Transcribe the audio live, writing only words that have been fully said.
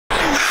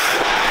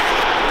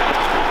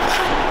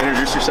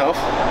introduce yourself?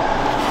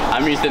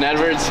 I'm Ethan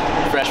Edwards,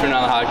 freshman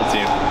on the hockey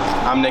team.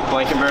 I'm Nick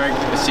Blankenburg,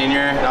 a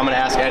senior, and I'm going to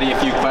ask Eddie a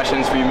few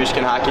questions for you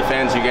Michigan hockey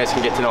fans. You guys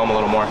can get to know him a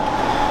little more.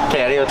 Okay,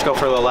 Eddie, let's go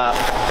for a little lap.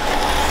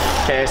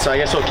 Okay, so I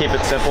guess we'll keep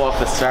it simple off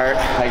the start.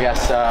 I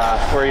guess,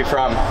 where are you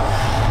from?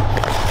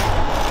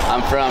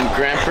 I'm from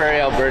Grand Prairie,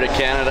 Alberta,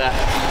 Canada.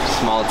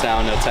 Small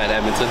town outside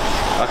Edmonton.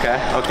 Okay.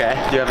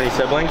 Do you have any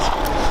siblings?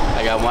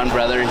 I got one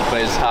brother. He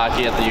plays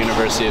hockey at the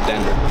University of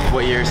Denver.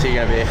 What year is he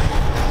going to be?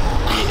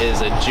 He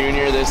is a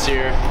junior this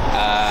year,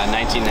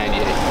 1998.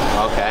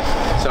 Okay.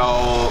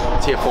 So,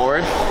 is he a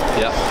forward?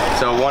 Yep.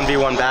 So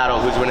 1v1 battle,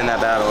 who's winning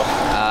that battle?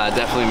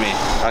 Definitely me.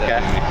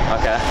 Okay. Definitely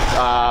me. Okay.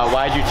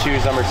 Why'd you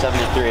choose number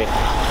 73?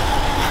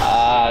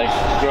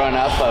 Growing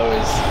up, I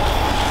was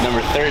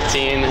number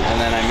 13, and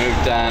then I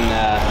moved on.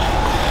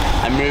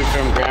 I moved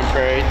from Grand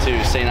Prairie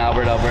to St.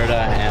 Albert,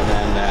 Alberta, and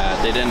then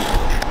they didn't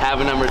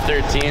have a number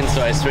 13,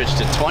 so I switched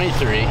to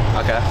 23.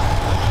 Okay.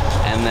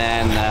 And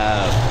then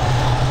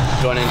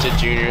going into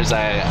juniors,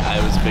 I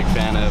was a big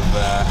fan of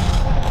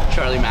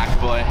Charlie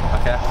McAvoy.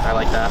 Okay, I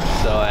like that.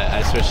 So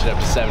I switched it up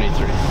to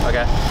 73.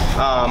 Okay.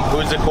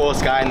 Who's the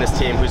coolest guy in this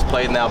team who's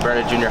played in the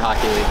Alberta Junior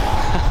Hockey League?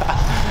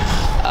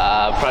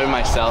 Probably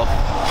myself.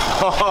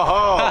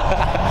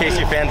 In case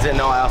you fans didn't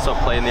know, I also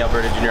play in the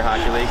Alberta Junior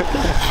Hockey League.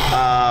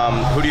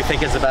 Who do you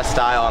think is the best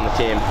style on the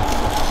team?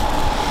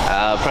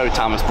 Probably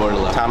Thomas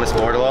Bordeleau. Thomas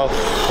Bordeleau,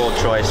 cool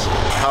choice.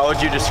 How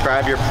would you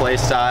describe your play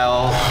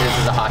style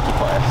as a hockey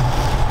player?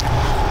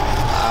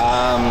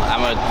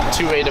 I'm a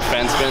two-way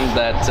defenseman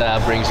that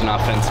brings an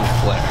offensive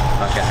flair.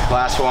 Okay.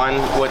 Last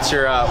one. What's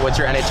your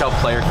NHL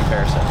player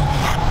comparison?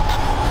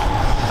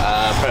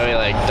 Probably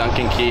like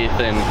Duncan Keith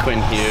and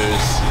Quinn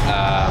Hughes.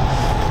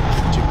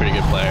 Two pretty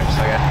good players.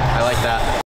 Okay. I like that.